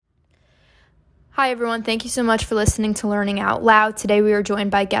Hi, everyone. Thank you so much for listening to Learning Out Loud. Today we are joined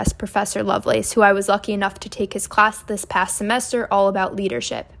by guest Professor Lovelace, who I was lucky enough to take his class this past semester all about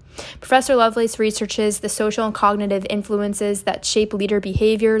leadership. Professor Lovelace researches the social and cognitive influences that shape leader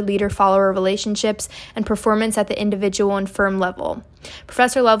behavior, leader-follower relationships, and performance at the individual and firm level.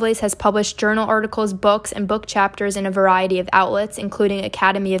 Professor Lovelace has published journal articles, books, and book chapters in a variety of outlets, including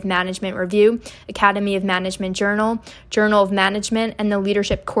Academy of Management Review, Academy of Management Journal, Journal of Management, and the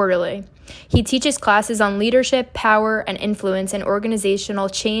Leadership Quarterly. He teaches classes on leadership, power, and influence and organizational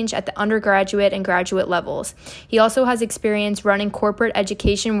change at the undergraduate and graduate levels. He also has experience running corporate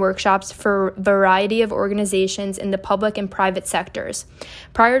education workshops for a variety of organizations in the public and private sectors.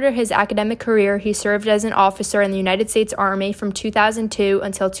 Prior to his academic career, he served as an officer in the United States Army from 2002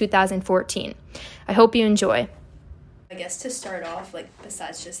 until 2014. I hope you enjoy. I guess to start off,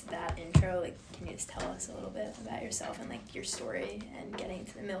 besides just that intro, can you just tell us a little bit about yourself and, your story and getting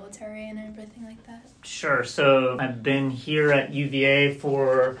into the military and everything like that? Sure. So I've been here at UVA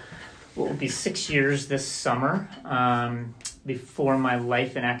for what will be 6 years this summer. Before my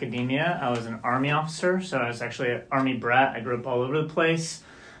life in academia, I was an Army officer, so I was actually an Army brat. I grew up all over the place.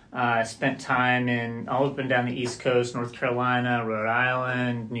 I spent time all up and down the East Coast, North Carolina, Rhode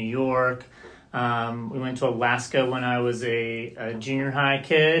Island, New York. We went to Alaska when I was a junior high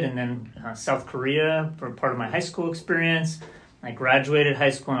kid, and then South Korea for part of my high school experience. I graduated high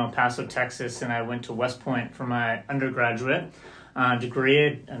school in El Paso, Texas, and I went to West Point for my undergraduate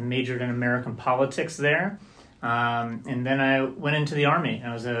degree. I majored in American politics there. And then I went into the Army.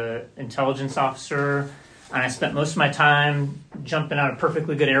 I was an intelligence officer, and I spent most of my time jumping out of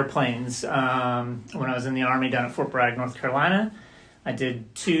perfectly good airplanes when I was in the Army down at Fort Bragg, North Carolina. I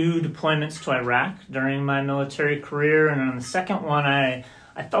did 2 deployments to Iraq during my military career, and on the second one, I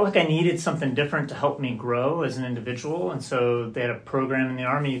felt like I needed something different to help me grow as an individual, and so they had a program in the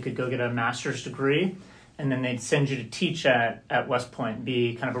Army. You could go get a master's degree, and then they'd send you to teach at West Point,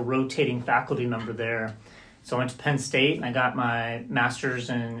 be kind of a rotating faculty member there. So I went to Penn State, and I got my master's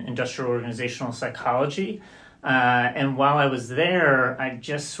in industrial organizational psychology. And while I was there, I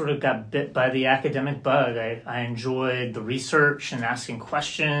just sort of got bit by the academic bug. I enjoyed the research and asking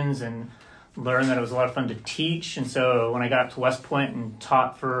questions and learned that it was a lot of fun to teach. And so when I got to West Point and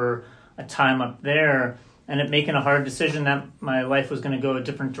taught for a time up there, I ended up making a hard decision that my life was going to go a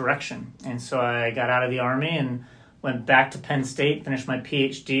different direction. And so I got out of the Army and went back to Penn State, finished my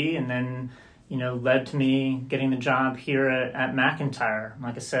PhD, and then led to me getting the job here at McIntyre.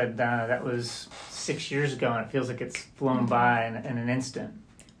 Like I said, that was 6 years ago, and it feels like it's flown by in an instant.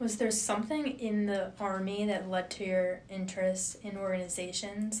 Was there something in the Army that led to your interest in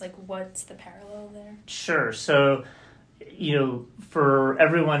organizations? What's the parallel there? Sure. So, for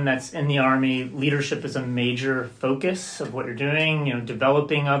everyone that's in the Army, leadership is a major focus of what you're doing,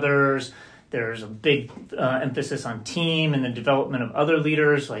 developing others. There's a big emphasis on team and the development of other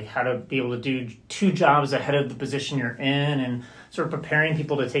leaders, like how to be able to do 2 jobs ahead of the position you're in and sort of preparing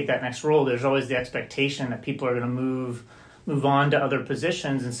people to take that next role. There's always the expectation that people are going to move on to other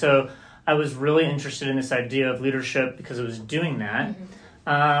positions. And so I was really interested in this idea of leadership because it was doing that.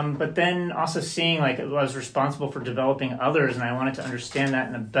 Mm-hmm. But then also seeing I was responsible for developing others, and I wanted to understand that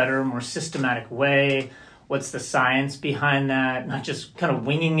in a better, more systematic way. What's the science behind that? Not just kind of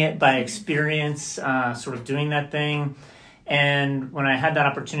winging it by experience, sort of doing that thing. And when I had that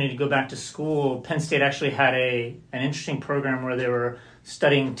opportunity to go back to school, Penn State actually had an interesting program where they were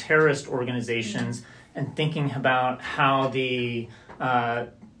studying terrorist organizations and thinking about how the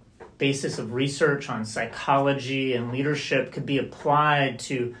basis of research on psychology and leadership could be applied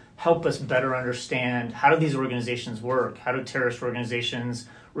to help us better understand how do these organizations work? How do terrorist organizations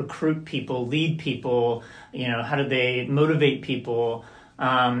recruit people, lead people, how do they motivate people?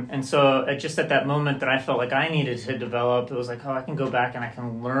 And so just at that moment that I felt like I needed to develop, it was like, I can go back and I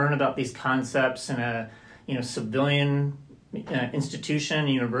can learn about these concepts in a, civilian institution,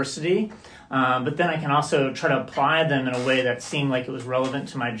 university. But then I can also try to apply them in a way that seemed like it was relevant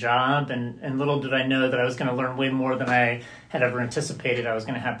to my job. And little did I know that I was going to learn way more than I had ever anticipated I was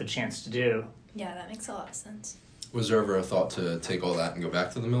going to have the chance to do. Yeah, that makes a lot of sense. Was there ever a thought to take all that and go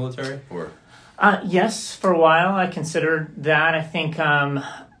back to the military, or? Yes, for a while I considered that. I think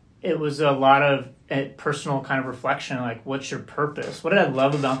it was a lot of personal kind of reflection, what's your purpose? What did I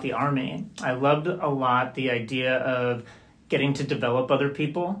love about the Army? I loved a lot the idea of getting to develop other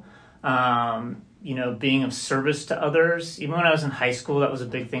people, being of service to others. Even when I was in high school, that was a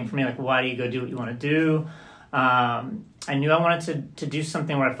big thing for me. Why do you go do what you want to do? I knew I wanted to do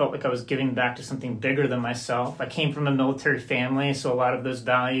something where I felt like I was giving back to something bigger than myself. I came from a military family, so a lot of those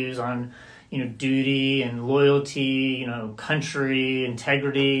values on, duty and loyalty, country,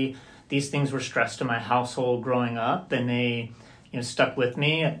 integrity, these things were stressed in my household growing up, and they, stuck with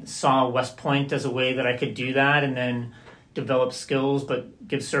me. I saw West Point as a way that I could do that and then develop skills but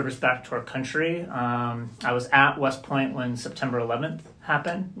give service back to our country. I was at West Point when September 11th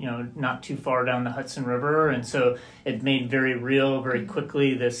happened, not too far down the Hudson River, and so it made very real very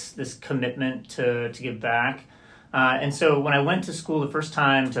quickly this commitment to give back. And so when I went to school the first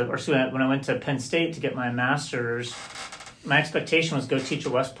time, when I went to Penn State to get my master's, my expectation was go teach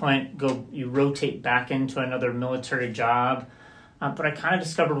at West Point, you rotate back into another military job. But I kind of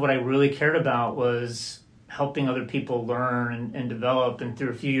discovered what I really cared about was helping other people learn and develop. And through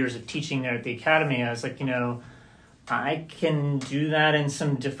a few years of teaching there at the academy, I was like, I can do that in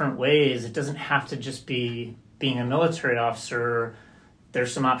some different ways. It doesn't have to just be being a military officer.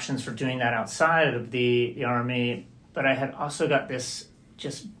 There's some options for doing that outside of the Army. But I had also got this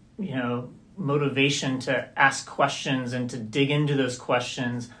just, motivation to ask questions and to dig into those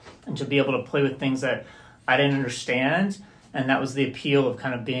questions and to be able to play with things that I didn't understand. And that was the appeal of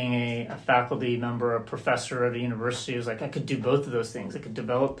kind of being a faculty member, a professor at a university. It was like I could do both of those things. I could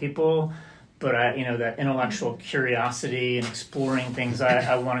develop people, but that intellectual curiosity and exploring things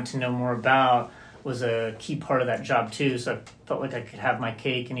I wanted to know more about was a key part of that job too. So I felt like I could have my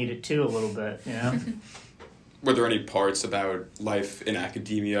cake and eat it too a little bit, Were there any parts about life in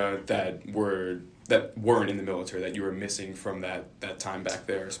academia that weren't in the military that you were missing from that time back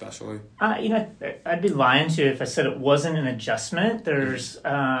there, especially? I'd be lying to you if I said it wasn't an adjustment. There's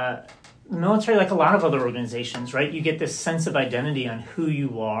military, like a lot of other organizations, right? You get this sense of identity on who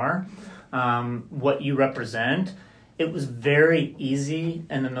you are, what you represent. It was very easy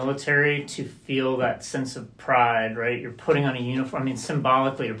in the military to feel that sense of pride, right? You're putting on a uniform.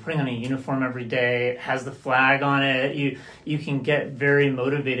 Symbolically, you're putting on a uniform every day. It has the flag on it. You can get very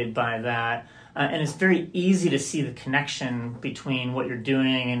motivated by that. And it's very easy to see the connection between what you're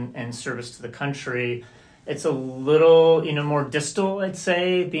doing and service to the country. It's a little, more distal, I'd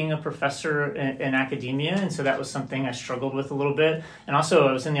say, being a professor in academia. And so that was something I struggled with a little bit. And also,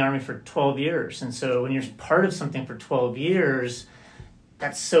 I was in the Army for 12 years. And so when you're part of something for 12 years,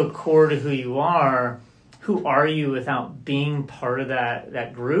 that's so core to who you are. Who are you without being part of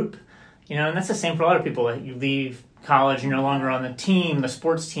that group? And that's the same for a lot of people. You leave college, you're no longer on the team, the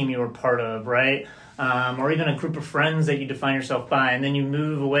sports team you were part of, right? Or even a group of friends that you define yourself by, and then you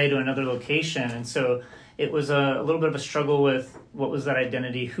move away to another location. And so it was a little bit of a struggle with what was that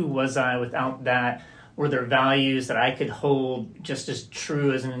identity, who was I without that? Were there values that I could hold just as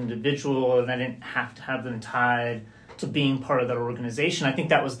true as an individual, and I didn't have to have them tied to being part of that organization? I think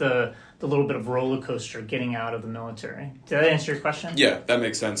that was the little bit of roller coaster getting out of the military. Did that answer your question? Yeah, that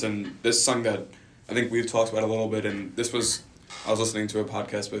makes sense. And this is something that I think we've talked about a little bit, and I was listening to a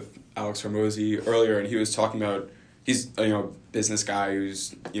podcast with Alex Hormozy earlier, and he was talking about, he's a business guy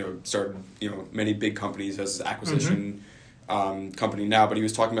who's started many big companies, has his acquisition company now, but he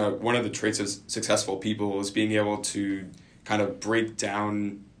was talking about one of the traits of successful people is being able to kind of break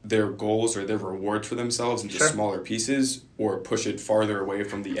down their goals or their rewards for themselves into smaller pieces or push it farther away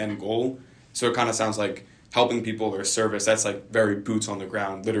from the end goal. So it kind of sounds like helping people or service, that's like very boots on the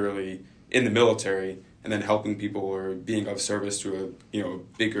ground, literally in the military, and then helping people or being of service to a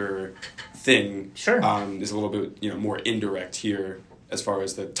bigger thing is a little bit more indirect here as far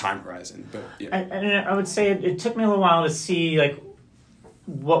as the time horizon. But I would say it took me a little while to see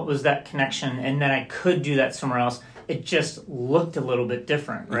what was that connection, and then I could do that somewhere else. It just looked a little bit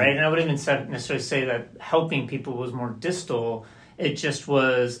different, right? Mm-hmm. And I wouldn't even necessarily say that helping people was more distal. It just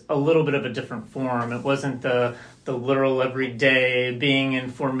was a little bit of a different form. It wasn't the literal everyday being in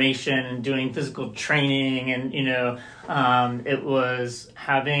formation and doing physical training, and it was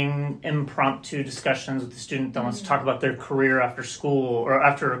having impromptu discussions with the student that wants to talk about their career after school or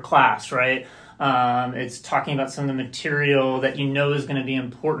after a class, right? It's talking about some of the material that is going to be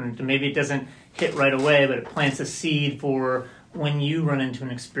important, and maybe it doesn't hit right away, but it plants a seed for when you run into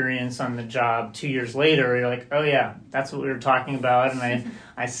an experience on the job 2 years later. You're like, oh yeah, that's what we were talking about, and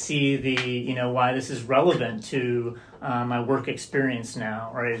I see the why this is relevant to my work experience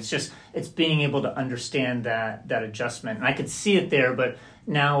now, right? It's being able to understand that adjustment, and I could see it there. But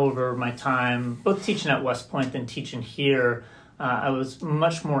now over my time, both teaching at West Point and teaching here, I was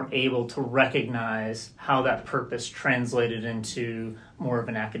much more able to recognize how that purpose translated into more of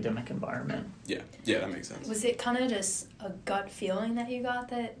an academic environment. Yeah, that makes sense. Was it kind of just a gut feeling that you got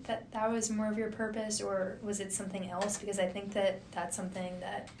that was more of your purpose, or was it something else? Because I think that's something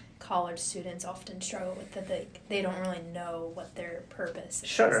that college students often struggle with, that they don't really know what their purpose is.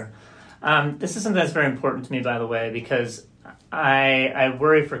 Sure. This is something that's very important to me, by the way, because I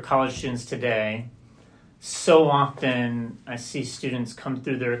worry for college students today so often I see students come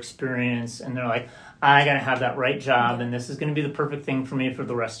through their experience and they're like, I got to have that right job and this is going to be the perfect thing for me for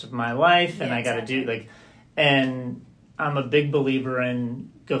the rest of my life. And I got to do and I'm a big believer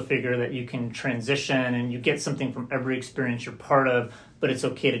in go figure that you can transition and you get something from every experience you're part of, but it's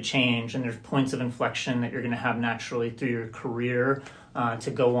okay to change. And there's points of inflection that you're going to have naturally through your career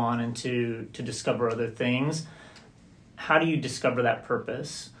to go on and to discover other things. How do you discover that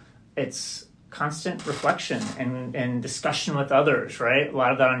purpose? It's constant reflection and discussion with others, right? A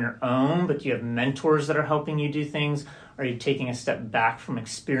lot of that on your own, but do you have mentors that are helping you do things? Are you taking a step back from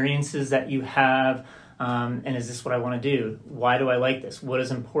experiences that you have? And is this what I want to do? Why do I like this? What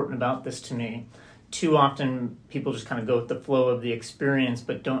is important about this to me? Too often people just kind of go with the flow of the experience,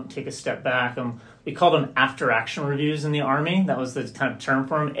 but don't take a step back. We called them after action reviews in the Army. That was the kind of term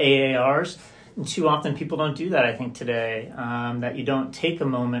for them, AARs. And too often people don't do that, I think, today, that you don't take a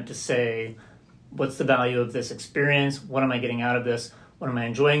moment to say, what's the value of this experience? What am I getting out of this? What am I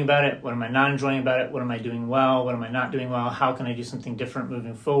enjoying about it? What am I not enjoying about it? What am I doing well? What am I not doing well? How can I do something different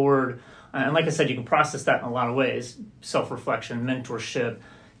moving forward? And like I said, you can process that in a lot of ways. Self-reflection, mentorship,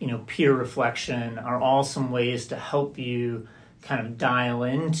 peer reflection are all some ways to help you kind of dial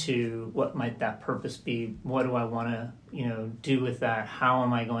into what might that purpose be. What do I want to, do with that? How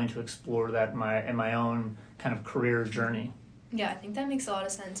am I going to explore that in my own kind of career journey? Yeah, I think that makes a lot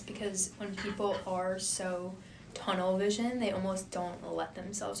of sense because when people are so tunnel vision, they almost don't let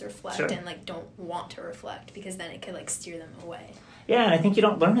themselves reflect and don't want to reflect because then it could steer them away. Yeah, and I think you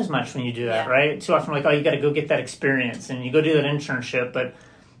don't learn as much when you do that, right? Too often you got to go get that experience and you go do that internship, but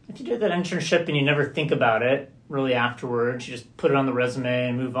if you do that internship and you never think about it really afterwards, you just put it on the resume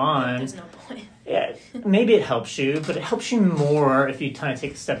and move on. There's no point. Yeah, maybe it helps you, but it helps you more if you kind of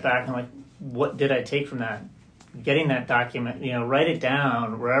take a step back and what did I take from that? Getting that document, write it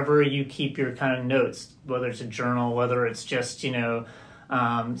down wherever you keep your kind of notes, whether it's a journal, whether it's just,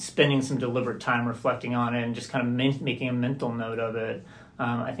 spending some deliberate time reflecting on it and just kind of making a mental note of it.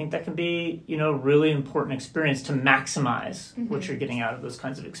 I think that can be, really important experience to maximize what you're getting out of those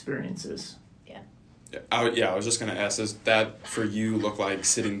kinds of experiences. I was just going to ask, does that for you look like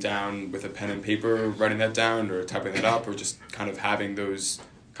sitting down with a pen and paper, writing that down or typing that up, or just kind of having those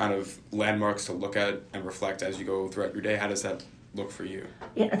kind of landmarks to look at and reflect as you go throughout your day? How does that look for you?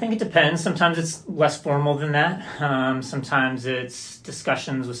 Yeah, I think it depends. Sometimes it's less formal than that. Sometimes it's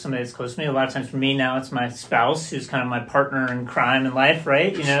discussions with somebody that's close to me. A lot of times for me now, it's my spouse who's kind of my partner in crime in life,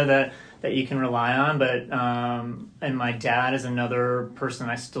 right? that you can rely on. But and my dad is another person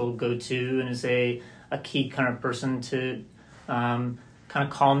I still go to and is a key kind of person to kind of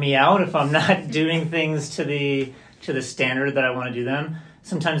call me out if I'm not doing things to the standard that I want to do them.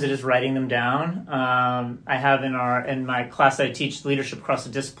 Sometimes it is writing them down. I have in my class I teach leadership across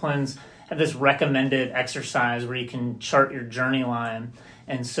the disciplines, have this recommended exercise where you can chart your journey line.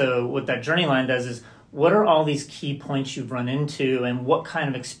 And so what that journey line does is, what are all these key points you've run into and what kind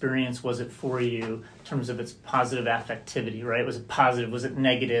of experience was it for you in terms of its positive affectivity, right? Was it positive? Was it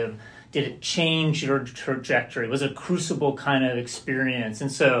negative? Did it change your trajectory? Was it a crucible kind of experience? And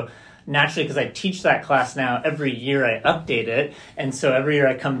so naturally, because I teach that class now, every year I update it. And so every year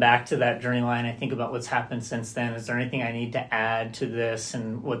I come back to that journey line. I think about what's happened since then. Is there anything I need to add to this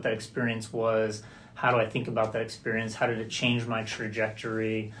and what that experience was? How do I think about that experience? How did it change my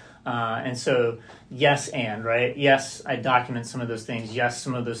trajectory? And so, right? Yes, I document some of those things. Yes,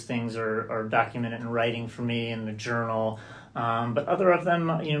 some of those things are documented in writing for me in the journal. But other of them,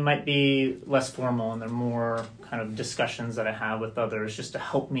 might be less formal, and they're more kind of discussions that I have with others just to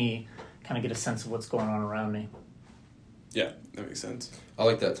help me kind of get a sense of what's going on around me. Yeah, that makes sense. I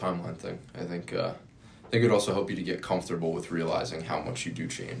like that timeline thing. I think it would also help you to get comfortable with realizing how much you do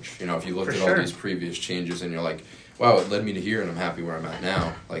change. If you look at all these previous changes and you're like, wow, it led me to here and I'm happy where I'm at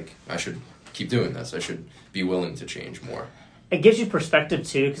now. I should keep doing this. I should be willing to change more. It gives you perspective,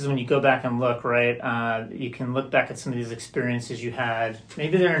 too, because when you go back and look, right, you can look back at some of these experiences you had.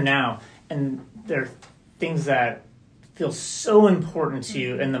 Maybe they're now, and they're things that feel so important to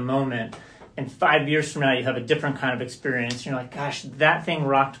you in the moment. And 5 years from now, you have a different kind of experience. You're like, gosh, that thing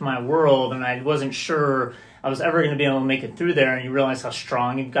rocked my world, and I wasn't sure I was ever going to be able to make it through there. And you realize how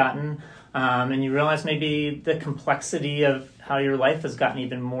strong you've gotten. And you realize maybe the complexity of how your life has gotten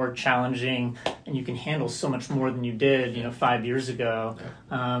even more challenging, and you can handle so much more than you did, 5 years ago.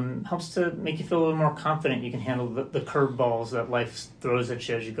 Helps to make you feel a little more confident. You can handle the curveballs that life throws at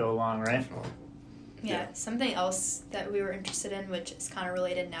you as you go along, right? Yeah, something else that we were interested in, which is kind of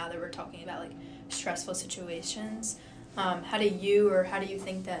related now that we're talking about stressful situations. How do you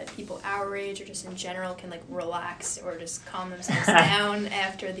think that people our age or just in general can like relax or just calm themselves down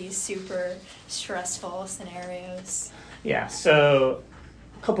after these super stressful scenarios? Yeah, so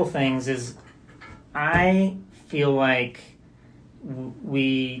a couple things is I feel like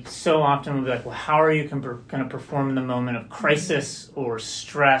we so often will be like, well, how are you going to perform in the moment of crisis or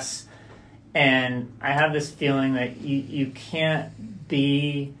stress? And I have this feeling that you can't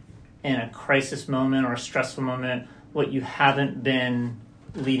be in a crisis moment or a stressful moment what you haven't been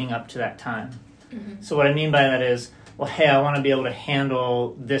leading up to that time. Mm-hmm. So what I mean by that is, well, hey, I want to be able to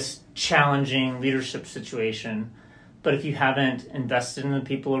handle this challenging leadership situation. But if you haven't invested in the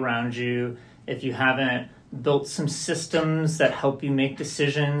people around you, if you haven't built some systems that help you make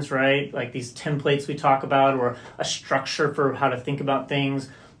decisions, right? Like these templates we talk about, or a structure for how to think about things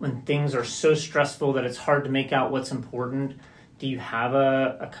when things are so stressful that it's hard to make out what's important. Do you have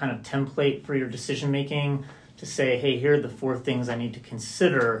a kind of template for your decision making to say, hey, here are the 4 things I need to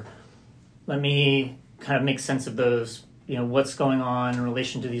consider. Let me kind of make sense of those, what's going on in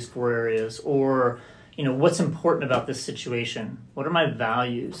relation to these 4 areas, or, what's important about this situation? What are my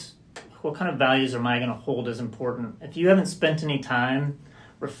values? What kind of values am I going to hold as important? If you haven't spent any time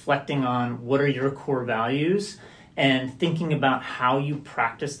reflecting on what are your core values and thinking about how you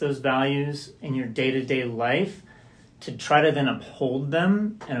practice those values in your day-to-day life to try to then uphold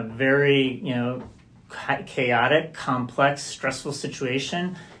them in a very, chaotic, complex, stressful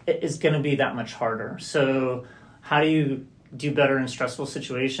situation, it is going to be that much harder. So how do you do better in stressful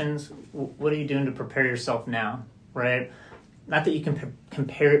situations? What are you doing to prepare yourself now, right? Not that you can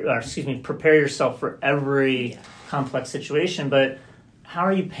prepare yourself for every complex situation, but how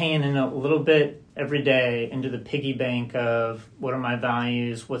are you paying in a little bit every day into the piggy bank of what are my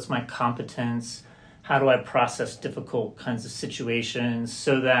values, what's my competence, how do I process difficult kinds of situations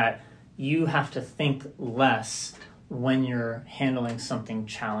so that you have to think less when you're handling something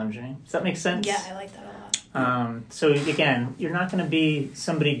challenging. Does that make sense? Yeah, I like that a lot. So again, you're not going to be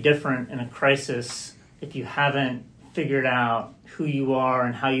somebody different in a crisis if you haven't figured out who you are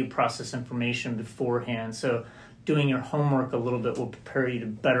and how you process information beforehand. So doing your homework a little bit will prepare you to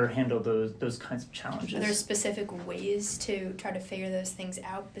better handle those kinds of challenges. Are there specific ways to try to figure those things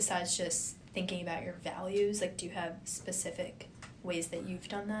out besides just thinking about your values? Like, do you have specific ways that you've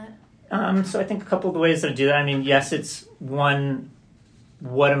done that? So I think a couple of the ways that I do that, I mean, yes, it's one,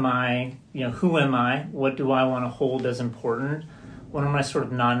 what am I, who am I? What do I want to hold as important? What are my sort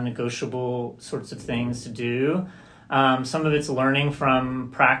of non-negotiable sorts of things to do? Some of it's learning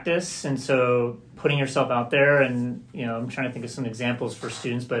from practice, and so putting yourself out there, and I'm trying to think of some examples for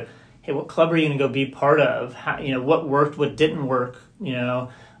students, but hey, what club are you going to go be part of? How, what worked, what didn't work,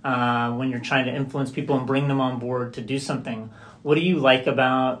 when you're trying to influence people and bring them on board to do something. What do you like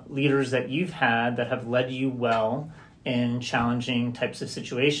about leaders that you've had that have led you well in challenging types of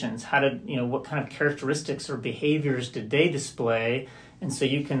situations? How did, what kind of characteristics or behaviors did they display? And so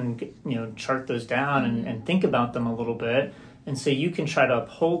you can, chart those down and think about them a little bit. And so you can try to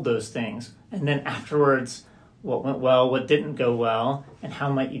uphold those things. And then afterwards, what went well, what didn't go well, and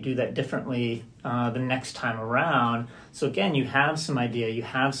how might you do that differently the next time around? So again, you have some idea, you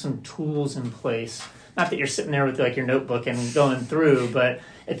have some tools in place. Not that you're sitting there with like your notebook and going through, but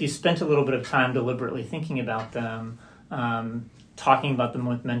if you spent a little bit of time deliberately thinking about them, talking about them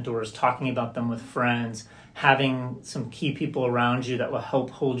with mentors, talking about them with friends, having some key people around you that will help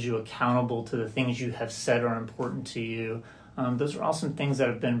hold you accountable to the things you have said are important to you. Those are all some things that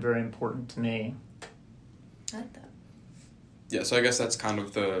have been very important to me. I like that. Yeah, so I guess that's kind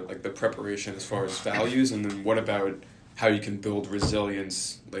of the preparation as far as values, and then what about how you can build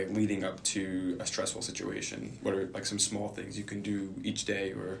resilience leading up to a stressful situation? What are some small things you can do each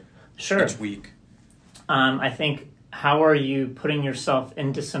day or each week? I think how are you putting yourself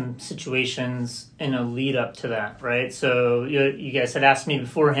into some situations in a lead up to that, right? So you guys had asked me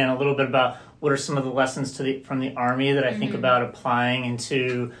beforehand a little bit about what are some of the lessons from the Army that I think about applying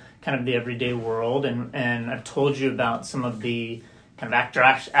into kind of the everyday world, and I've told you about some of the kind of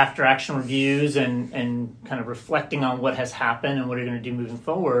after action reviews and kind of reflecting on what has happened and what you're going to do moving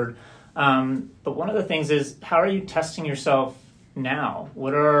forward. But one of the things is, how are you testing yourself now?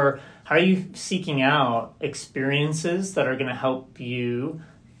 How are you seeking out experiences that are going to help you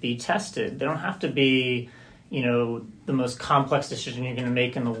be tested? They don't have to be, the most complex decision you're going to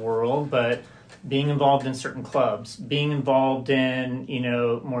make in the world, but being involved in certain clubs, being involved in,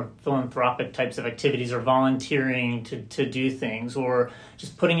 more philanthropic types of activities, or volunteering to do things, or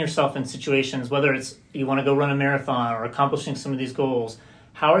just putting yourself in situations, whether it's you want to go run a marathon or accomplishing some of these goals.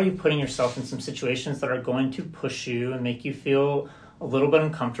 How are you putting yourself in some situations that are going to push you and make you feel a little bit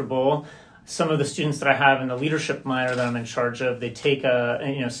uncomfortable? some of the students that I have in the leadership minor that I'm in charge of, they take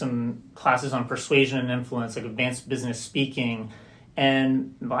some classes on persuasion and influence, like advanced business speaking.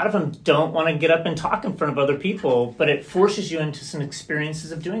 And a lot of them don't want to get up and talk in front of other people, but it forces you into some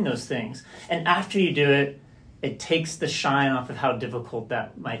experiences of doing those things. And after you do it, it takes the shine off of how difficult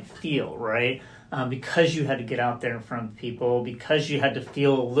that might feel, right? Because you had to get out there in front of people, because you had to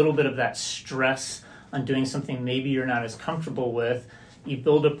feel a little bit of that stress on doing something maybe you're not as comfortable with, you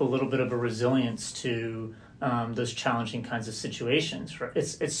build up a little bit of a resilience to those challenging kinds of situations. Right?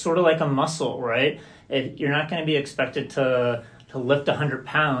 It's sort of like a muscle, right? You're not going to be expected to lift 100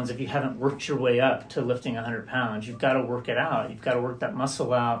 pounds if you haven't worked your way up to lifting 100 pounds. You've got to work it out. You've got to work that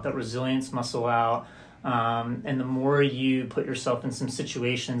muscle out, that resilience muscle out. And the more you put yourself in some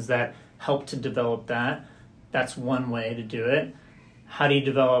situations that help to develop that, that's one way to do it. How do you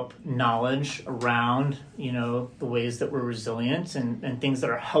develop knowledge around, the ways that we're resilient and things that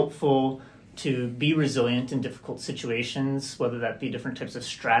are helpful to be resilient in difficult situations, whether that be different types of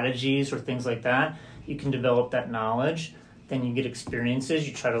strategies or things like that? You can develop that knowledge. Then you get experiences.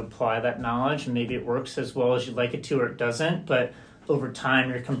 You try to apply that knowledge, and maybe it works as well as you'd like it to, or it doesn't. But over time,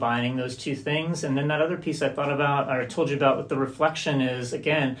 you're combining those two things. And then that other piece I thought about, or I told you about with the reflection is,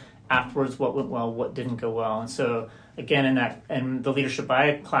 again, afterwards, what went well, what didn't go well. And so again, in the leadership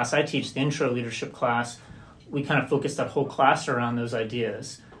class I teach, the intro leadership class, we kind of focus that whole class around those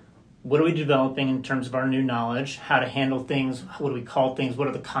ideas. What are we developing in terms of our new knowledge? How to handle things? What do we call things? What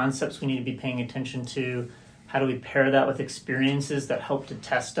are the concepts we need to be paying attention to? How do we pair that with experiences that help to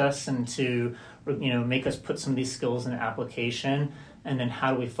test us and to make us put some of these skills into application? And then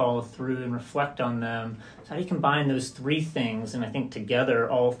how do we follow through and reflect on them? So how do you combine those three things? And I think together,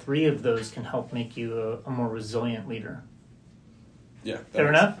 all three of those can help make you a more resilient leader. Yeah. Fair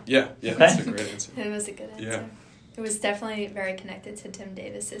enough? Yeah, okay. That's a great answer. It was a good answer. Yeah. It was definitely very connected to Tim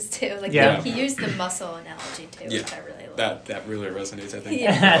Davis's too. He used the muscle analogy too, which I really love. That really resonates, I think,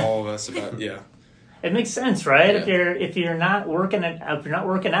 with all of us about, It makes sense, right? Yeah. If you're not working out,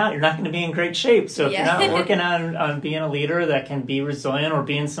 you're not going to be in great shape. So if you're not working on being a leader that can be resilient, or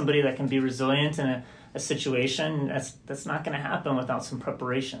being somebody that can be resilient in a situation, that's not going to happen without some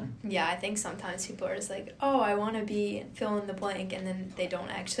preparation. Yeah, I think sometimes people are just like, oh, I want to be fill in the blank, and then they don't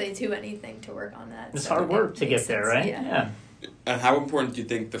actually do anything to work on that. It's hard work to get there, right? Yeah. And how important do you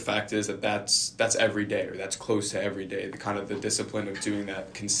think the fact is that that's every day, or that's close to every day, the kind of the discipline of doing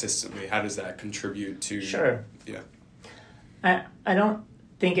that consistently? How does that contribute to... Sure. Yeah. I don't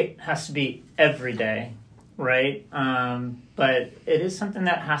think it has to be every day, right? But it is something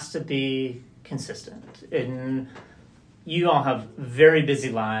that has to be consistent. And you all have very busy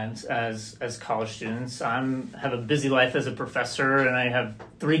lives as college students. I have a busy life as a professor, and I have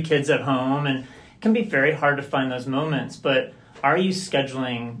 3 kids at home, and it can be very hard to find those moments. But are you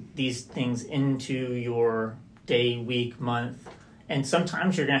scheduling these things into your day, week, month? And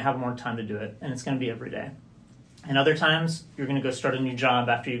sometimes you're going to have more time to do it, and it's going to be every day. And other times you're going to go start a new job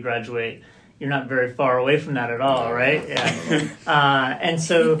after you graduate. You're not very far away from that at all, right? Yeah. And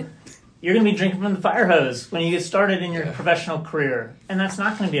so you're going to be drinking from the fire hose when you get started in your professional career. And that's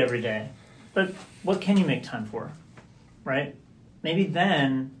not going to be every day. But what can you make time for, right? Maybe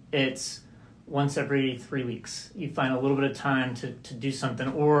then it's once every 3 weeks. You find a little bit of time to do something.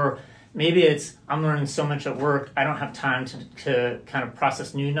 Or maybe it's, I'm learning so much at work, I don't have time to kind of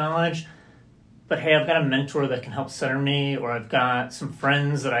process new knowledge. But hey, I've got a mentor that can help center me, or I've got some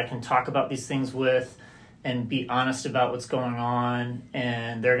friends that I can talk about these things with and be honest about what's going on,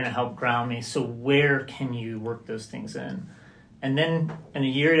 and they're going to help ground me. So where can you work those things in? And then in a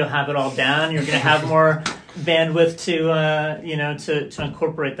year, you'll have it all down. You're going to have more bandwidth to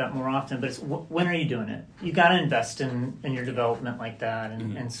incorporate that more often. But it's when are you doing it? You got to invest in your development like that.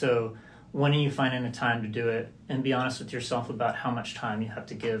 And so when are you finding the time to do it? And be honest with yourself about how much time you have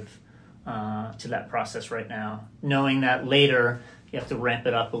to give to that process right now, knowing that later you have to ramp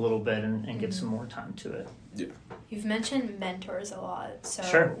it up a little bit and give some more time to it. Yeah. You've mentioned mentors a lot. So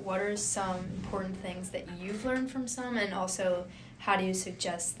Sure. What are some important things that you've learned from some, and also how do you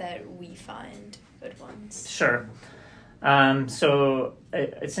suggest that we find good ones? Sure. So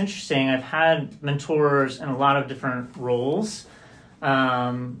it's interesting. I've had mentors in a lot of different roles.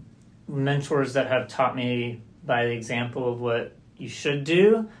 Mentors that have taught me by the example of what you should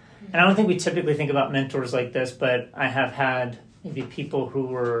do. And I don't think we typically think about mentors like this, but I have had maybe people who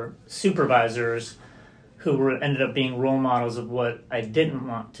were supervisors who ended up being role models of what I didn't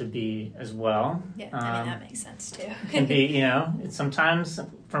want to be as well. Yeah, I mean, that makes sense too. Can be, it's sometimes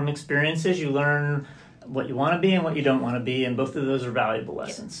from experiences you learn what you want to be and what you don't want to be, and both of those are valuable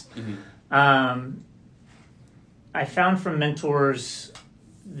lessons. Yeah. Mm-hmm. I found from mentors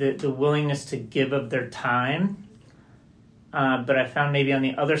the willingness to give of their time. But I found maybe on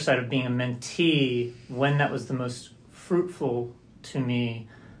the other side of being a mentee, when that was the most fruitful to me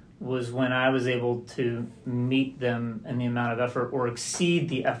was when I was able to meet them in the amount of effort or exceed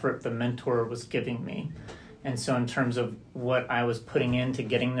the effort the mentor was giving me. And so in terms of what I was putting into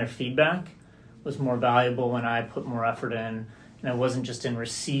getting their feedback was more valuable when I put more effort in, and I wasn't just in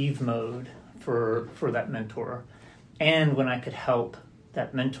receive mode for that mentor. And when I could help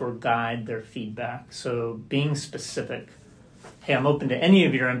that mentor guide their feedback. So being specific, hey, I'm open to any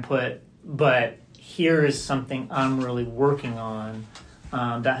of your input, but here is something I'm really working on.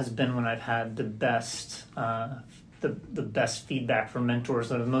 That has been when I've had the best feedback from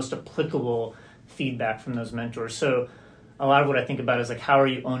mentors, or the most applicable feedback from those mentors. So a lot of what I think about is like, how are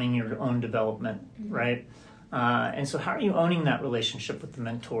you owning your own development, right? And so how are you owning that relationship with the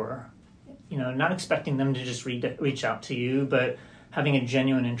mentor? Not expecting them to just reach out to you, but having a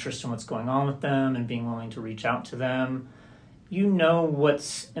genuine interest in what's going on with them and being willing to reach out to them. You know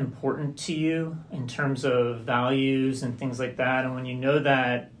what's important to you in terms of values and things like that. And when you know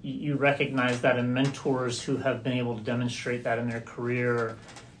that, you recognize that in mentors who have been able to demonstrate that in their career.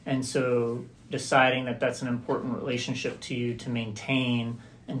 And so deciding that that's an important relationship to you to maintain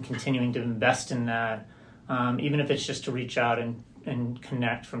and continuing to invest in that, even if it's just to reach out and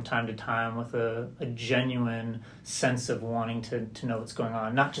connect from time to time with a genuine sense of wanting to know what's going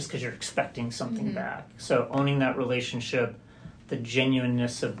on, not just because you're expecting something back. So owning that relationship, the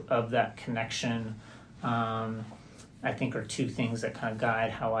genuineness of that connection, I think are two things that kind of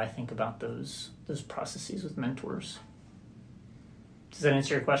guide how I think about those processes with mentors. Does that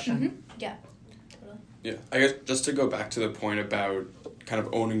answer your question? Mm-hmm. Yeah, totally. Yeah, I guess just to go back to the point about kind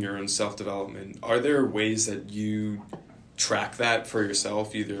of owning your own self-development, are there ways that you track that for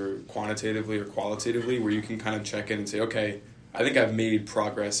yourself, either quantitatively or qualitatively, where you can kind of check in and say, okay, I think I've made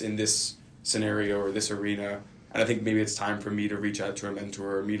progress in this scenario or this arena, and I think maybe it's time for me to reach out to a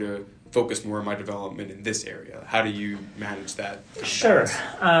mentor or me to focus more on my development in this area? How do you manage that? Sure.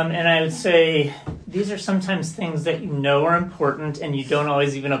 And I would say these are sometimes things that are important and you don't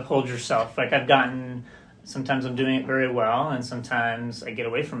always even uphold yourself. Like sometimes I'm doing it very well and sometimes I get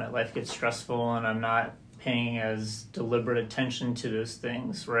away from it. Life gets stressful and I'm not paying as deliberate attention to those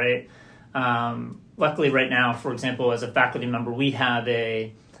things, right? Luckily right now, for example, as a faculty member, we have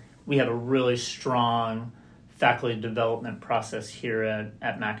a really strong faculty development process here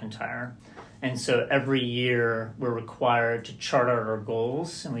at McIntyre. And so every year we're required to chart out our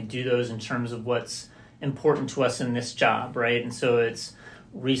goals, and we do those in terms of what's important to us in this job, right? And so it's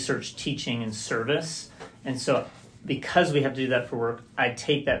research, teaching, and service. And so because we have to do that for work, I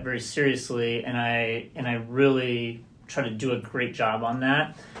take that very seriously, and I really try to do a great job on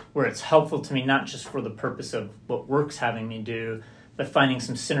that, where it's helpful to me not just for the purpose of what work's having me do, but finding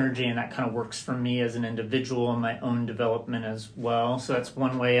some synergy, and that kind of works for me as an individual and my own development as well. So that's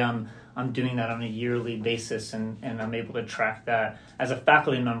one way I'm doing that on a yearly basis, and I'm able to track that. As a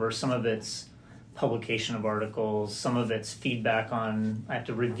faculty member, some of it's publication of articles, some of it's feedback on, I have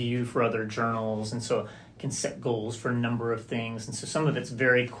to review for other journals, and so I can set goals for a number of things. And so some of it's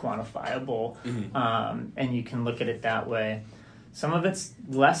very quantifiable, and you can look at it that way. Some of it's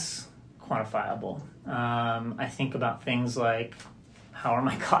less quantifiable. I think about things like, how are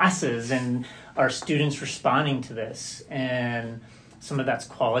my classes and are students responding to this? And some of that's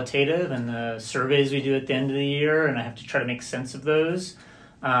qualitative and the surveys we do at the end of the year, and I have to try to make sense of those.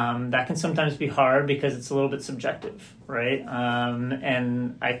 That can sometimes be hard because it's a little bit subjective, right?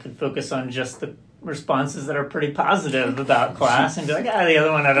 And I could focus on just the responses that are pretty positive about class and be like, the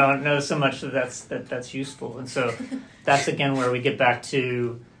other one I don't know so much that's useful. And so that's again where we get back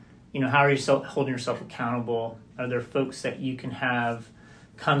to, how are you holding yourself accountable? Are there folks that you can have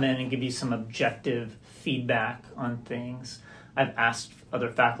come in and give you some objective feedback on things? I've asked other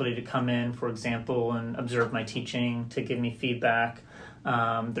faculty to come in, for example, and observe my teaching to give me feedback.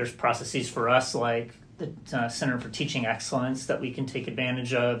 There's processes for us like the Center for Teaching Excellence that we can take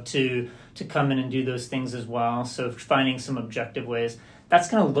advantage of to come in and do those things as well. So finding some objective ways. That's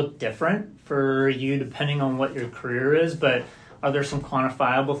going to look different for you depending on what your career is, but are there some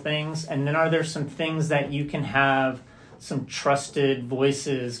quantifiable things? And then are there some things that you can have some trusted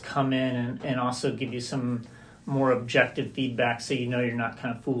voices come in and also give you some more objective feedback so you're not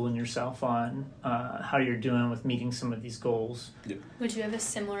kind of fooling yourself on how you're doing with meeting some of these goals. Yeah. Would you have a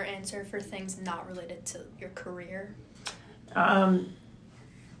similar answer for things not related to your career? I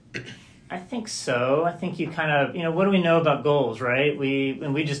think so. I think you kind of, what do we know about goals, right?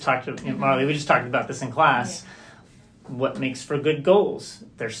 We just talked to Marley, we just talked about this in class. Yeah. what makes for good goals.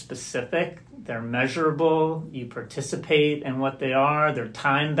 They're specific, they're measurable, you participate in what they are, they're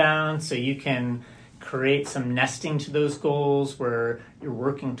time bound, so you can create some nesting to those goals where you're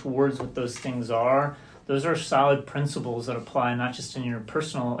working towards what those things are. Those are solid principles that apply not just in your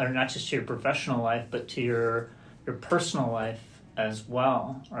personal, or not just to your professional life, but to your personal life as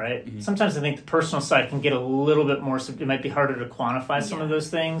well, right? Mm-hmm. Sometimes I think the personal side can get a little bit more, it might be harder to quantify some of those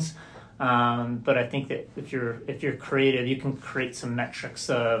things. But I think that if you're creative, you can create some metrics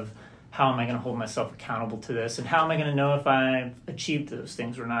of how am I going to hold myself accountable to this, and how am I going to know if I've achieved those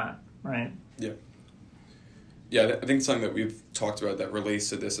things or not, right? Yeah. Yeah, I think something that we've talked about that relates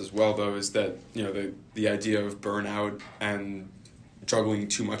to this as well, though, is that, you know, the idea of burnout and juggling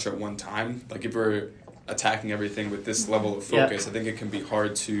too much at one time. Like, if we're attacking everything with this level of focus, I think it can be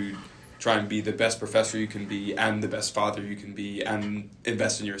hard to try and be the best professor you can be and the best father you can be and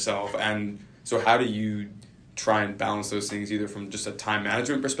invest in yourself. And so how do you try and balance those things, either from just a time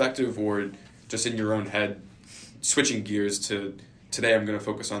management perspective or just in your own head, switching gears to today I'm going to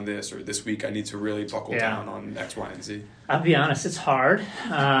focus on this, or this week I need to really buckle down on X, Y, and Z? I'll be honest, it's hard.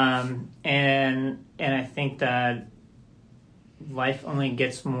 And I think that life only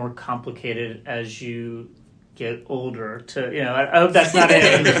gets more complicated as you get older. To, you know, I hope that's not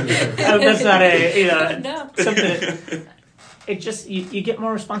a, you know, something. It just, you get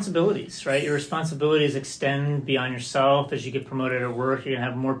more responsibilities, right? Your responsibilities extend beyond yourself. As you get promoted at work, you're going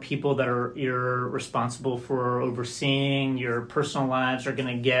to have more people that you're responsible for overseeing. Your personal lives are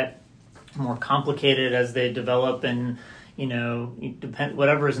going to get more complicated as they develop, and, you know,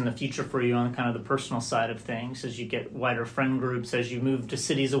 whatever is in the future for you on kind of the personal side of things, as you get wider friend groups, as you move to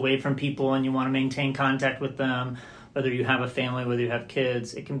cities away from people and you want to maintain contact with them, whether you have a family, whether you have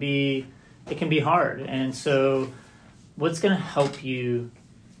kids, it can be hard. And so what's going to help you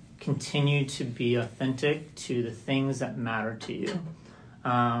continue to be authentic to the things that matter to you?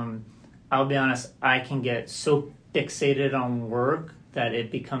 I'll be honest, I can get so fixated on work that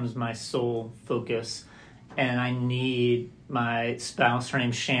it becomes my sole focus. And I need my spouse, her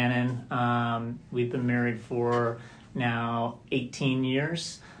name's Shannon. We've been married for now 18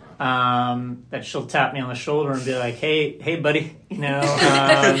 years. That she'll tap me on the shoulder and be like, hey, buddy, you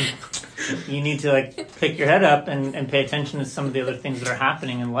know, you need to, like, pick your head up and pay attention to some of the other things that are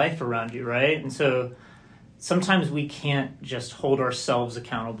happening in life around you, right? And so sometimes we can't just hold ourselves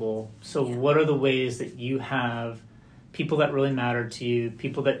accountable. So what are the ways that you have people that really matter to you,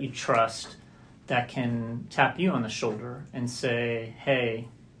 people that you trust, that can tap you on the shoulder and say, hey,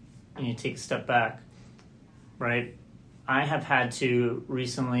 you need to take a step back, right? I have had to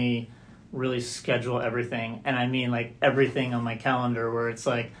recently really schedule everything, and I mean like everything on my calendar, where it's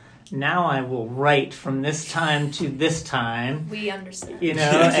like, now I will write from this time to this time. We understand. You know,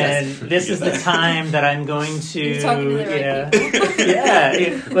 and this is the time that I'm going to, You're talking to the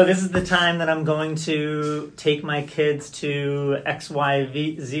right people. Well, this is the time that I'm going to take my kids to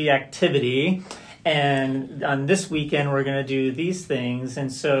XYZ activity. And on this weekend, we're going to do these things.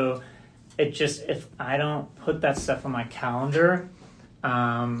 And so it just, if I don't put that stuff on my calendar,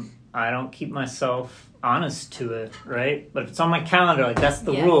 I don't keep myself honest to it, right? But if it's on my calendar, like, that's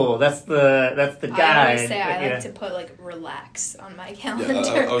the rule, that's the guide. I always say I like to put, like, relax on my calendar.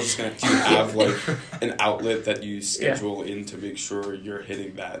 I was just gonna, do you have, like, an outlet that you schedule in to make sure you're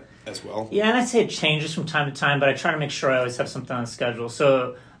hitting that as well? Yeah, and I'd say it changes from time to time, but I try to make sure I always have something on the schedule.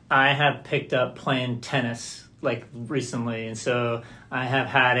 So I have picked up playing tennis, like, recently, and so I have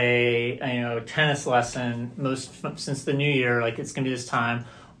had a tennis lesson since the new year, like, it's gonna be this time,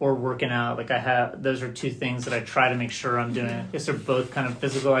 or working out. Like, those are two things that I try to make sure I'm doing. I guess they're both kind of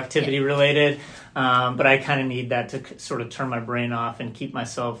physical activity related, but I kind of need that to sort of turn my brain off and keep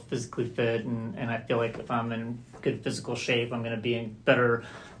myself physically fit, and I feel like if I'm in good physical shape, I'm going to be in better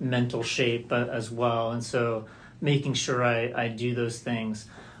mental shape as well. And so making sure I do those things.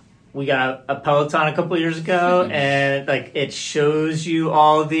 We got a Peloton a couple years ago, and like, it shows you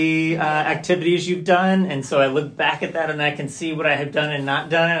all the activities you've done. And so I look back at that and I can see what I have done and not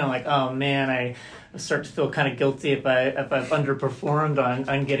done. And I'm like, oh man, I start to feel kind of guilty if I've underperformed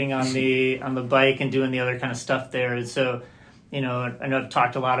on getting on the bike and doing the other kind of stuff there. And so, you know, I know I've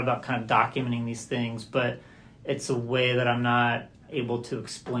talked a lot about kind of documenting these things, but it's a way that I'm not able to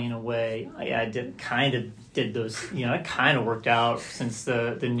explain away. I did those, you know, it kind of worked out since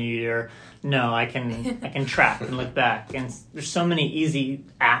the new year. No, I can track and look back, and there's so many easy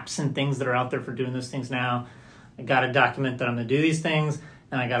apps and things that are out there for doing those things now. I got to document that I'm going to do these things,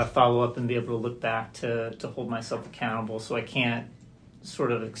 and I got to follow up and be able to look back to hold myself accountable, so I can't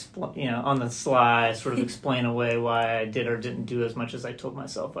sort of explain, you know, on the sly, sort of explain away why I did or didn't do as much as I told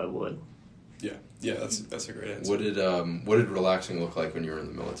myself I would. Yeah, that's a great answer. What did relaxing look like when you were in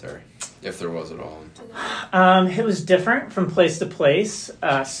the military, if there was at all? It was different from place to place.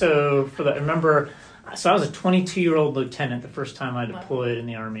 I was a 22-year-old lieutenant the first time I deployed in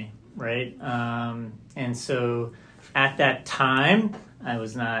the Army, right? And so at that time, I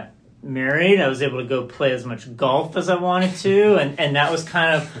was not married. I was able to go play as much golf as I wanted to, and that was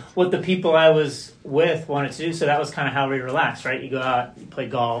kind of what the people I was with wanted to do. So that was kind of how we relaxed, right? You go out, you play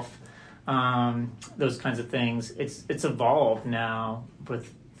golf, those kinds of things. It's evolved now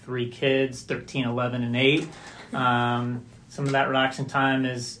with 3 kids, 13, 11, and 8. Some of that relaxing time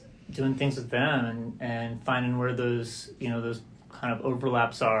is doing things with them and finding where those kind of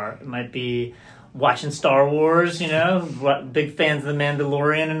overlaps are. It might be watching Star Wars, big fans of The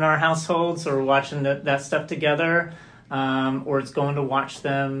Mandalorian in our household, so we're watching that stuff together. Or it's going to watch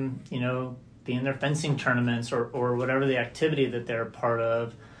them, be in their fencing tournaments or whatever the activity that they're a part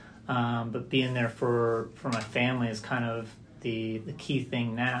of. But being there for my family is kind of the key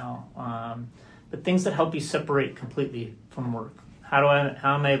thing now. But things that help you separate completely from work. How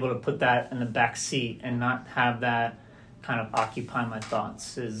am I able to put that in the back seat and not have that kind of occupy my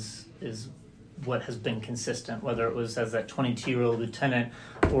thoughts is what has been consistent, whether it was as that 22-year-old lieutenant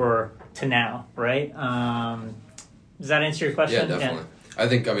or to now, right? Does that answer your question? Yeah, definitely.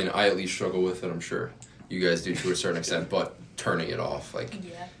 Yeah. I at least struggle with it, I'm sure. You guys do to a certain extent, but turning it off,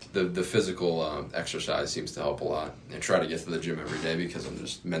 the physical exercise seems to help a lot. I try to get to the gym every day because I'm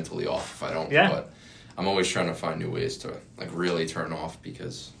just mentally off if I don't. Yeah. But I'm always trying to find new ways to really turn off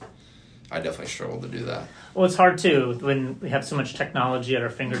because I definitely struggle to do that. Well, it's hard too when we have so much technology at our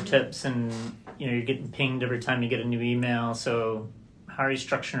fingertips, and you're getting pinged every time you get a new email. So, how are you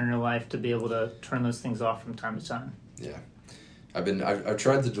structuring your life to be able to turn those things off from time to time? Yeah, I've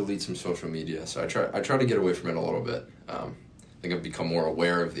tried to delete some social media, so I try to get away from it a little bit. I think I've become more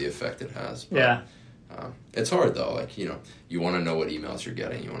aware of the effect it has. But, yeah. It's hard though. You want to know what emails you're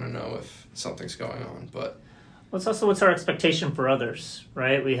getting. You want to know if something's going on, but. Well, it's also what's our expectation for others,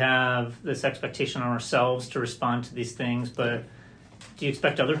 right? We have this expectation on ourselves to respond to these things, but do you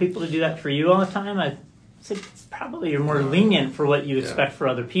expect other people to do that for you all the time? I'd say probably you're more lenient for what you expect for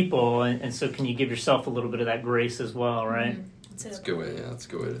other people, and so can you give yourself a little bit of that grace as well, right? Mm-hmm. That's a good way. Yeah, that's a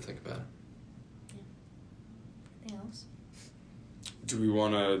good way to think about it. Anything else? Do we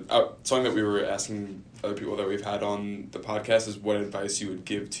want to... something that we were asking other people that we've had on the podcast is what advice you would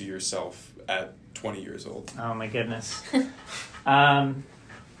give to yourself at 20 years old. Oh my goodness. I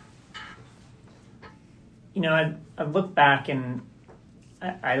look back and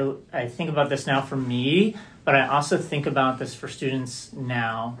I think about this now for me, but I also think about this for students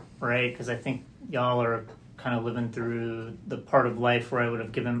now, right? Because I think y'all are kind of living through the part of life where I would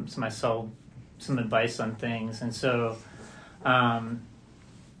have given myself some advice on things. And so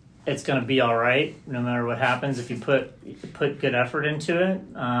it's going to be all right no matter what happens if you put good effort into it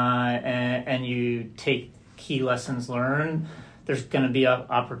and you take key lessons learned. There's going to be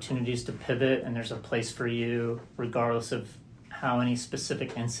opportunities to pivot, and there's a place for you regardless of how any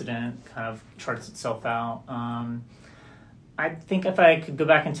specific incident kind of charts itself out. I think if I could go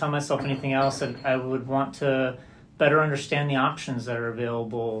back and tell myself anything else, I would want to better understand the options that are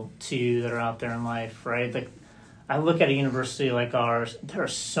available to you that are out there in life, right? I look at a university like ours, there are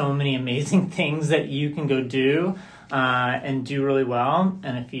so many amazing things that you can go do and do really well.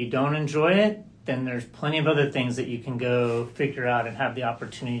 And if you don't enjoy it, then there's plenty of other things that you can go figure out and have the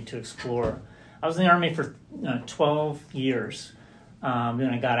opportunity to explore. I was in the Army for 12 years. Then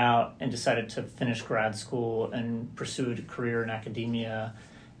I got out and decided to finish grad school and pursue a career in academia.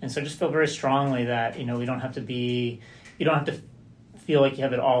 And so I just feel very strongly that, you don't have to feel like you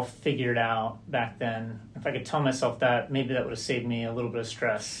have it all figured out back then. If I could tell myself that, maybe that would have saved me a little bit of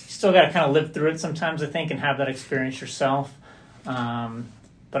stress. You still got to kind of live through it sometimes, I think, and have that experience yourself.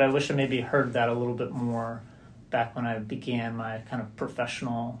 But I wish I maybe heard that a little bit more back when I began my kind of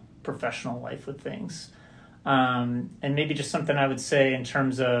professional life with things. And maybe just something I would say in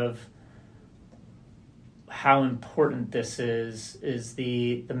terms of how important this is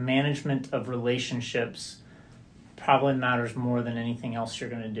the management of relationships probably matters more than anything else you're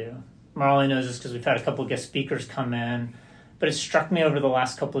going to do. Marley knows this because we've had a couple of guest speakers come in, but it struck me over the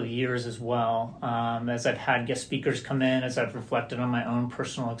last couple of years as well. As I've had guest speakers come in, as I've reflected on my own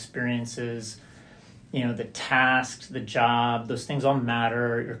personal experiences, the tasks, the job, those things all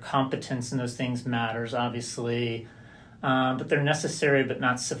matter. Your competence in those things matters, obviously. But they're necessary but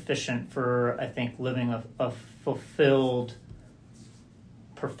not sufficient for, I think, living a fulfilled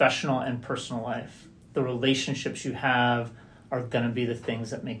professional and personal life. The relationships you have are going to be the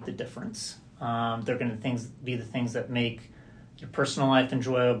things that make the difference. They're going to be the things that make your personal life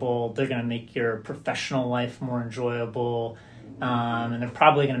enjoyable. They're going to make your professional life more enjoyable. And they're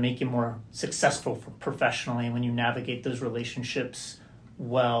probably going to make you more successful professionally when you navigate those relationships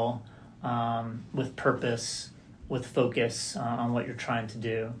well, with purpose, with focus on what you're trying to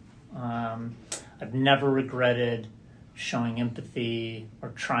do. I've never regretted showing empathy or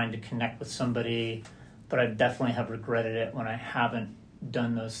trying to connect with somebody, but I definitely have regretted it when I haven't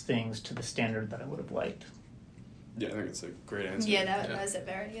done those things to the standard that I would have liked. Yeah, I think it's a great answer. Yeah, that was a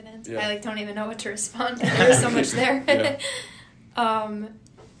very good answer. Yeah. I don't even know what to respond because there was so much there. Yeah.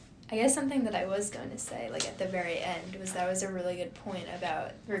 I guess something that I was going to say, at the very end, was that was a really good point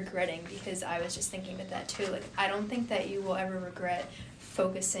about regretting, because I was just thinking about that too. I don't think that you will ever regret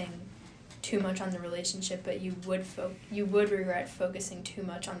focusing too much on the relationship, but you would regret focusing too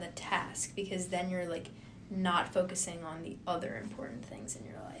much on the task, because then you're not focusing on the other important things in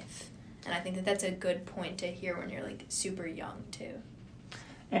your life. And I think that that's a good point to hear when you're super young too.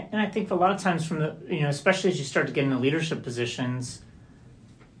 And I think a lot of times especially as you start to get into leadership positions,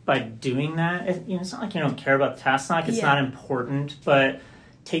 by doing that, it's not like you don't care about the task, it's not like it's not important, but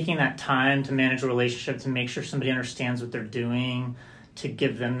taking that time to manage a relationship, to make sure somebody understands what they're doing, to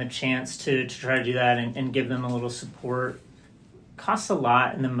give them the chance to try to do that and give them a little support, costs a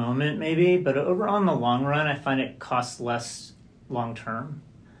lot in the moment maybe, but overall in the long run, I find it costs less long term.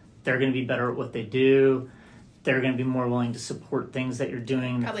 They're going to be better at what they do. They're going to be more willing to support things that you're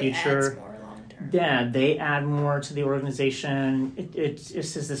doing in Probably the future. Adds more long term. Yeah, they add more to the organization. It's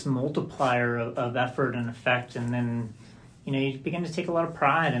just this multiplier of effort and effect, and then you begin to take a lot of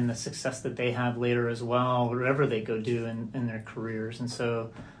pride in the success that they have later as well, whatever they go do in their careers. And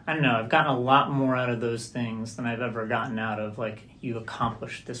so, I don't know, I've gotten a lot more out of those things than I've ever gotten out of, you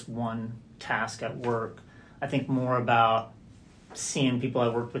accomplished this one task at work. I think more about seeing people I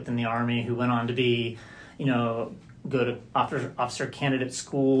worked with in the Army who went on to be, go to officer candidate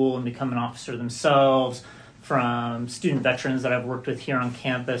school and become an officer themselves, from student veterans that I've worked with here on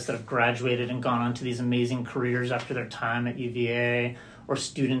campus that have graduated and gone on to these amazing careers after their time at UVA, or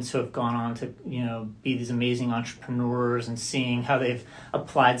students who have gone on to, be these amazing entrepreneurs, and seeing how they've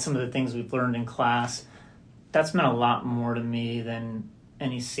applied some of the things we've learned in class. That's meant a lot more to me than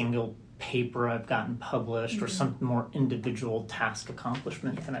any single paper I've gotten published or some more individual task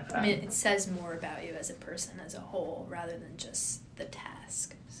accomplishment than I've had. I mean, it says more about you as a person as a whole rather than just the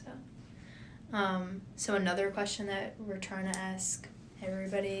task. So another question that we're trying to ask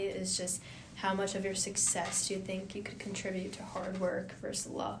everybody is just, how much of your success do you think you could contribute to hard work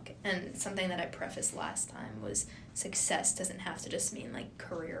versus luck? And something that I prefaced last time was, success doesn't have to just mean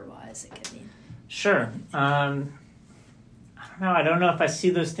career-wise. It could mean... Sure. I don't know if I see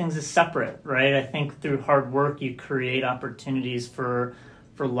those things as separate, right? I think through hard work you create opportunities for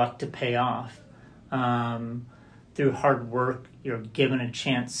luck to pay off. Through hard work you're given a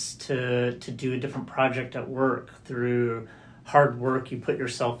chance to do a different project at work. Through hard work you put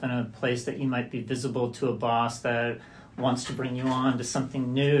yourself in a place that you might be visible to a boss that wants to bring you on to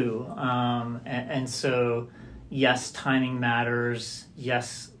something new. And so, yes, timing matters.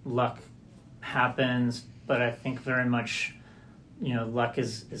 Yes, luck happens, but I think very much... luck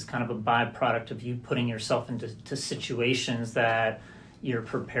is kind of a byproduct of you putting yourself into situations that you're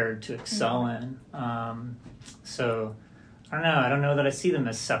prepared to excel in. So, I don't know that I see them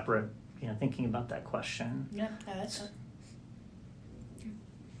as separate, thinking about that question. Yeah, that's it.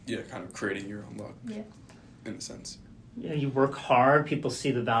 Yeah, kind of creating your own luck. Yeah. In a sense. You work hard, people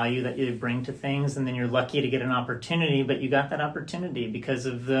see the value that you bring to things, and then you're lucky to get an opportunity, but you got that opportunity because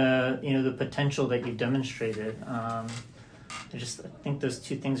of the potential that you've demonstrated. I think those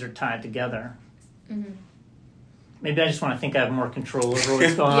two things are tied together. Mm-hmm. Maybe I just want to think I have more control over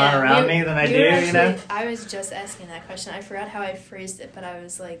what's going on around me than I do, actually, I was just asking that question. I forgot how I phrased it, but I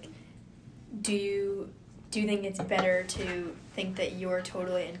was like, do you think it's better to think that you're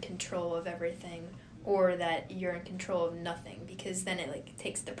totally in control of everything, or that you're in control of nothing? Because then it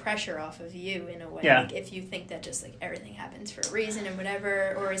takes the pressure off of you in a way. Yeah. If you think that just everything happens for a reason and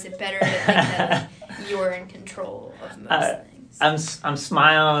whatever, or is it better to think that you're in control of most things? I'm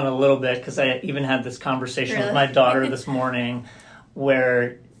smiling a little bit because I even had this conversation with my daughter this morning,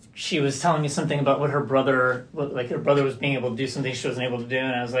 where she was telling me something about what her brother was being able to do, something she wasn't able to do,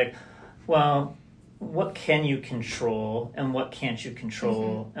 and I was like, well, what can you control and what can't you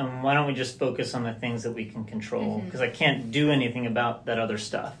control, and why don't we just focus on the things that we can control, because I can't do anything about that other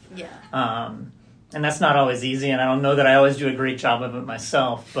stuff. And that's not always easy, and I don't know that I always do a great job of it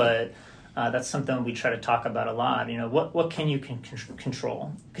myself, but that's something we try to talk about a lot. What can you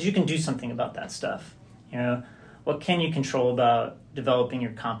control? Because you can do something about that stuff. what can you control about developing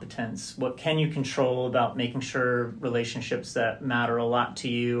your competence? What can you control about making sure relationships that matter a lot to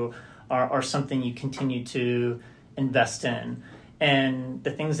you are something you continue to invest in? And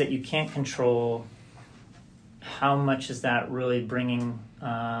the things that you can't control, how much is that really bringing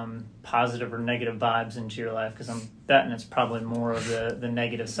positive or negative vibes into your life? Because I'm betting it's probably more of the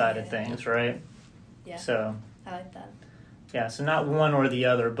negative side of things, right? Yeah. So I like that. Yeah, so not one or the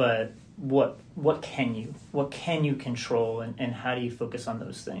other, but what can you control, and how do you focus on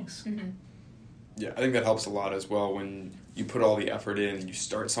those things? Mm-hmm. Yeah, I think that helps a lot as well when you put all the effort in and you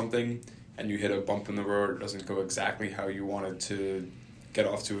start something and you hit a bump in the road, it doesn't go exactly how you wanted to get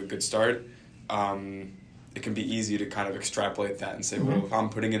off to a good start. It can be easy to kind of extrapolate that and say, well, if I'm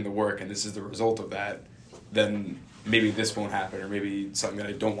putting in the work and this is the result of that, then maybe this won't happen, or maybe something that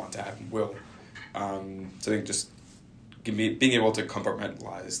I don't want to happen will. So I think just being able to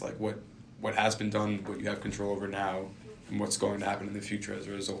compartmentalize like what has been done, what you have control over now, and what's going to happen in the future as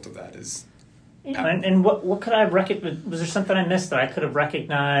a result of that is. And what could I have recognized? Was there something I missed that I could have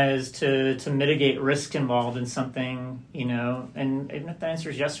recognized to mitigate risk involved in something, And even if the answer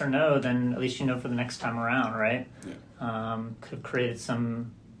is yes or no, then at least for the next time around, right? Yeah. Could have created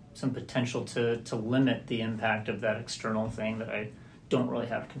some potential to limit the impact of that external thing that I don't really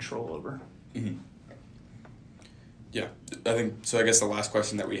have control over. Mm-hmm. Yeah, I think so. I guess the last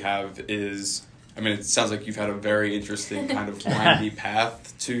question that we have is, it sounds like you've had a very interesting kind of windy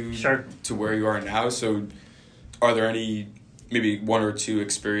path to where you are now. So are there any, maybe one or two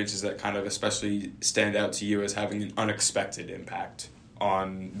experiences that kind of especially stand out to you as having an unexpected impact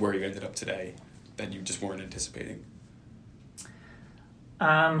on where you ended up today that you just weren't anticipating?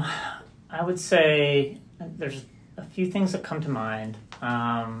 I would say there's a few things that come to mind.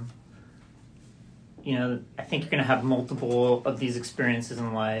 I think you're going to have multiple of these experiences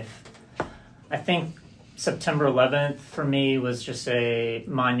in life. I think September 11th for me was just a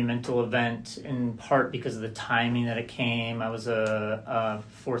monumental event, in part because of the timing that it came. I was a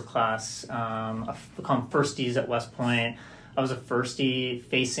fourth class, we call them firsties at West Point. I was a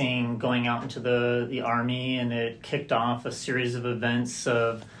firstie going out into the Army, and it kicked off a series of events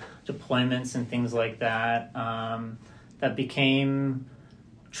of deployments and things like that that became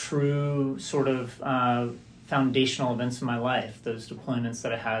true sort of foundational events in my life, those deployments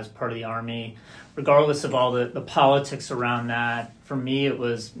that I had as part of the Army. Regardless of all the politics around that, for me it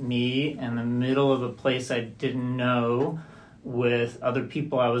was me in the middle of a place I didn't know with other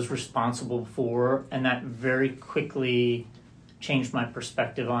people I was responsible for, and that very quickly changed my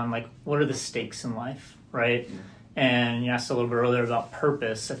perspective on what are the stakes in life, right? And you asked a little bit earlier about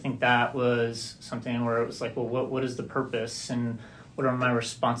purpose. I think that was something where it was like, well, what is the purpose, and what are my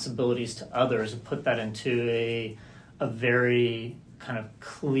responsibilities to others, and put that into a very kind of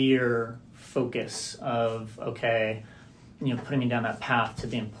clear focus of, okay, putting me down that path to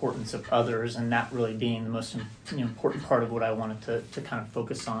the importance of others, and that really being the most important part of what I wanted to kind of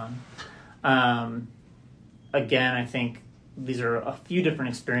focus on. Again, I think these are a few different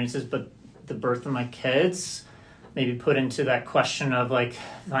experiences, but the birth of my kids maybe put into that question of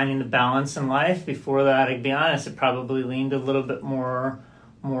finding the balance in life. Before that, I'd be honest, it probably leaned a little bit more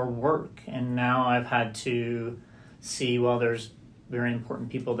work. And now I've had to see, well, there's very important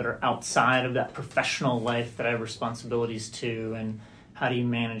people that are outside of that professional life that I have responsibilities to, and how do you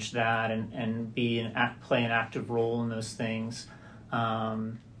manage that and play an active role in those things.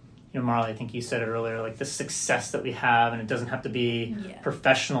 Marley, I think you said it earlier, the success that we have, and it doesn't have to be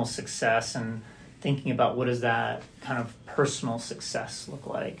professional success, and thinking about what does that kind of personal success look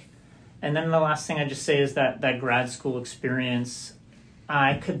like. And then the last thing I just say is that grad school experience,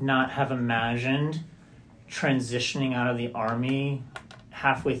 I could not have imagined transitioning out of the Army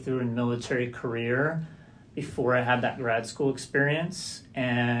halfway through a military career before I had that grad school experience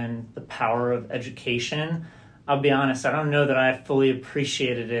and the power of education. I'll be honest, I don't know that I fully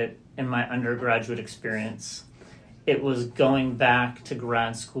appreciated it in my undergraduate experience. It was going back to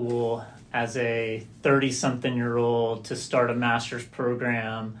grad school as a 30-something-year-old to start a master's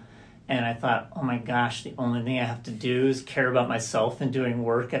program, and I thought, oh my gosh, the only thing I have to do is care about myself and doing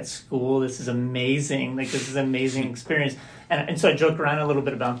work at school. This is amazing. This is an amazing experience. And so I joke around a little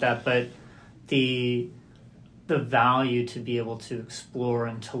bit about that, but the value to be able to explore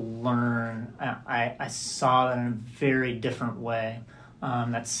and to learn, I saw that in a very different way.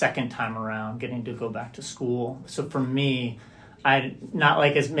 That second time around, getting to go back to school. So for me, I not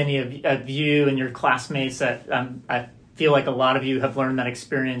like as many of you and your classmates that I feel like a lot of you have learned that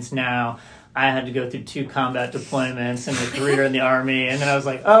experience now. I had to go through 2 combat deployments and a career in the Army, and then I was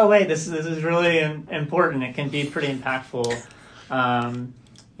like, oh wait, this is really important. It can be pretty impactful.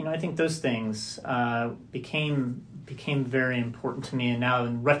 I think those things became very important to me. And now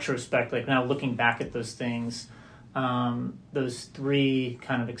in retrospect, like now looking back at those things, those 3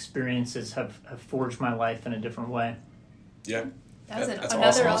 kind of experiences have forged my life in a different way. Yeah. That's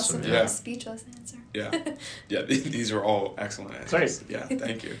another awesome yeah. speechless answer. Yeah. Yeah, these are all excellent answers. Great. Yeah,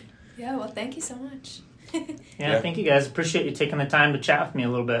 thank you. Yeah, well, thank you so much. Yeah, thank you guys. Appreciate you taking the time to chat with me a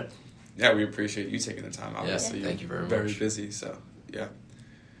little bit. Yeah, we appreciate you taking the time. Obviously, thank you very much. Very busy, so yeah.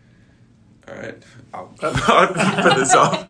 All right, I'll put this off.